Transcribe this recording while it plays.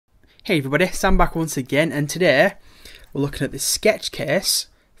Hey everybody, Sam back once again, and today we're looking at the SKECH case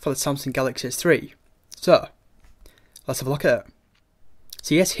for the Samsung Galaxy S3. So, let's have a look at it.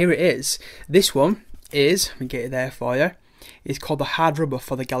 So yes, here it is. This one is, let me get it there for you, it's called the hard rubber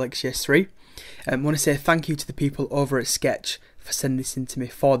for the Galaxy S3. I want to say thank you to the people over at SKECH for sending this in to me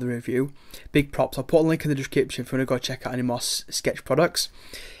for the review. Big props. I'll put a link in the description if you want to go check out any more SKECH products.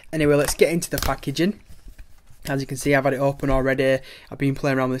 Anyway, let's get into the packaging. As you can see, I've had it open already. I've been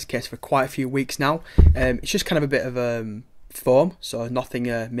playing around with this case for quite a few weeks now. It's just kind of a bit of foam, so nothing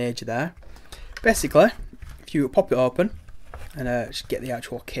major there. Basically, if you pop it open and just get the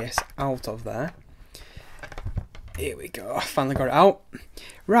actual case out of there. Here we go, I finally got it out.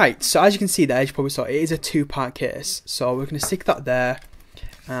 Right, so as you can see there, as you probably saw, it is a two-part case. So we're going to stick that there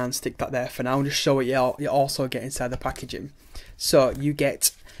and stick that there for now, and just show what you also get inside the packaging. So you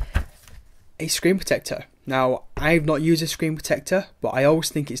get a screen protector. Now, I've not used a screen protector, but I always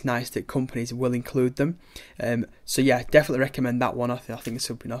think it's nice that companies will include them. So yeah, definitely recommend that one. I think it's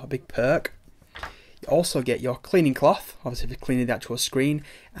a big perk. You also get your cleaning cloth, obviously for cleaning the actual screen,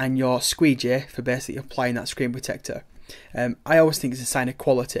 and your squeegee for basically applying that screen protector. I always think it's a sign of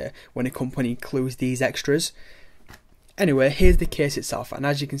quality when a company includes these extras. Anyway, here's the case itself, and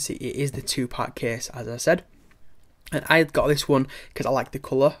as you can see, it is the two-part case, as I said. And I got this one because I like the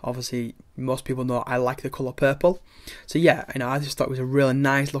colour. Obviously, most people know I like the colour purple. So yeah, I just thought it was a really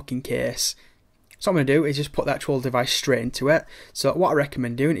nice looking case. So what I'm going to do is just put the actual device straight into it. So what I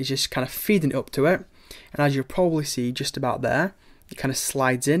recommend doing is just kind of feeding it up to it. And as you'll probably see just about there, it kind of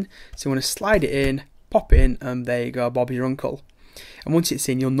slides in. So you want to slide it in, pop it in, and there you go, Bob's your uncle. And once it's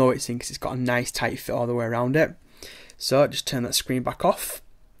in, you'll know it's in because it's got a nice tight fit all the way around it. So just turn that screen back off.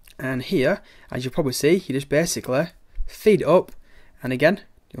 And here, as you'll probably see, you just basically feed it up, and again,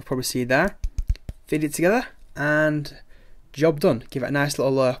 you'll probably see there, feed it together, and job done. Give it a nice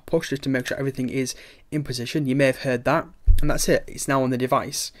little push just to make sure everything is in position. You may have heard that, and that's it. It's now on the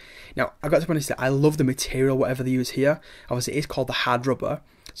device. Now, I've got to be honest, I love the material, whatever they use here. Obviously, it is called the hard rubber,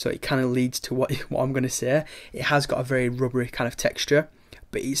 so it kind of leads to what I'm going to say. It has got a very rubbery kind of texture,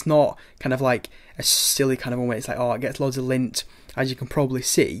 but it's not kind of like a silly kind of one where it's like, oh, it gets loads of lint. As you can probably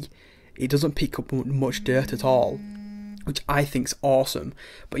see, it doesn't pick up much dirt at all, which I think's awesome.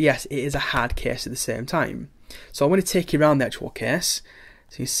 But yes, it is a hard case at the same time. So I'm going to take you around the actual case.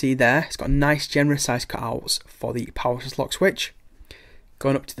 So you see there, it's got nice generous size cutouts for the power lock switch.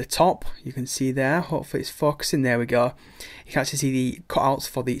 Going up to the top, you can see there, hopefully it's focusing, there we go. You can actually see the cutouts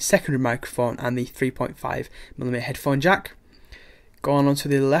for the secondary microphone and the 3.5mm headphone jack. Going on to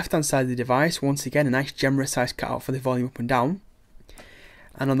the left hand side of the device, once again a nice generous size cutout for the volume up and down.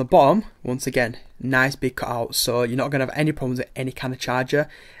 And on the bottom, once again, nice big cutout, so you're not going to have any problems with any kind of charger,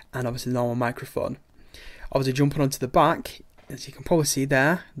 and obviously normal microphone. Obviously jumping onto the back, as you can probably see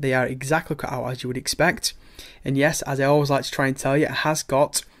there, they are exactly cut out as you would expect. And yes, as I always like to try and tell you, it has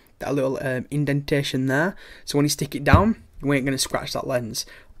got that little indentation there, so when you stick it down, you ain't going to scratch that lens.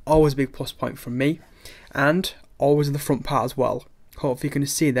 Always a big plus point from me. And always in the front part as well. Hopefully you can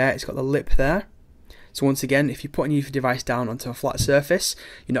see there, it's got the lip there. So once again, if you're putting your device down onto a flat surface,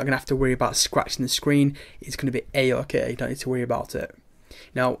 you're not going to have to worry about scratching the screen. It's going to be a-okay, you don't need to worry about it.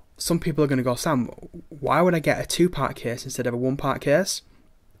 Now, some people are going to go, Sam, why would I get a two-part case instead of a one-part case?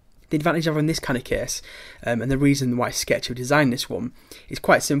 The advantage of having this kind of case, and the reason why SKECH have designed this one, is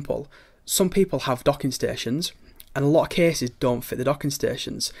quite simple. Some people have docking stations, and a lot of cases don't fit the docking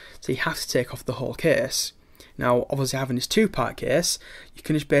stations, so you have to take off the whole case. Now, obviously having this two-part case, you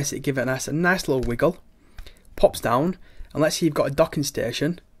can just basically give it a nice little wiggle, pops down, and let's say you've got a docking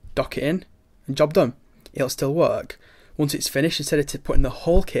station, dock it in, and job done. It'll still work. Once it's finished, instead of putting the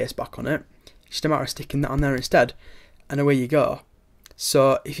whole case back on it, it's just a matter of sticking that on there instead, and away you go.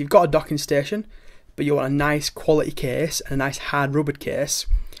 So if you've got a docking station, but you want a nice quality case and a nice hard rubbered case,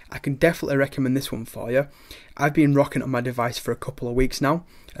 I can definitely recommend this one for you. I've been rocking it on my device for a couple of weeks now,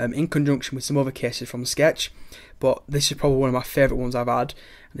 in conjunction with some other cases from SKECH, but this is probably one of my favourite ones I've had,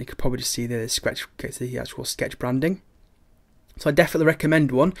 and you could probably just see the actual SKECH branding. So I definitely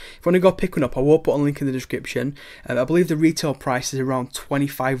recommend one. If you want to go pick one up, I will put a link in the description. I believe the retail price is around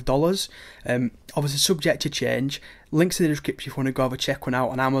 $25. Obviously subject to change. Links in the description if you want to go have a check one out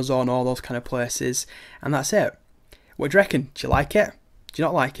on Amazon, all those kind of places. And that's it. What do you reckon? Do you like it? Do you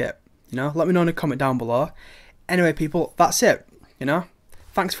not like it? Let me know in a comment down below. Anyway, people, that's it.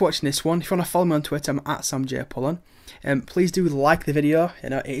 Thanks for watching this one. If you want to follow me on Twitter, I'm at samjpullen. Please do like the video.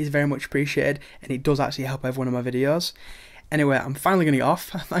 It is very much appreciated, and it does actually help every one of my videos. Anyway, I'm finally going to get off.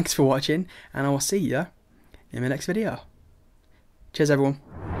 Thanks for watching, and I will see you in my next video. Cheers, everyone.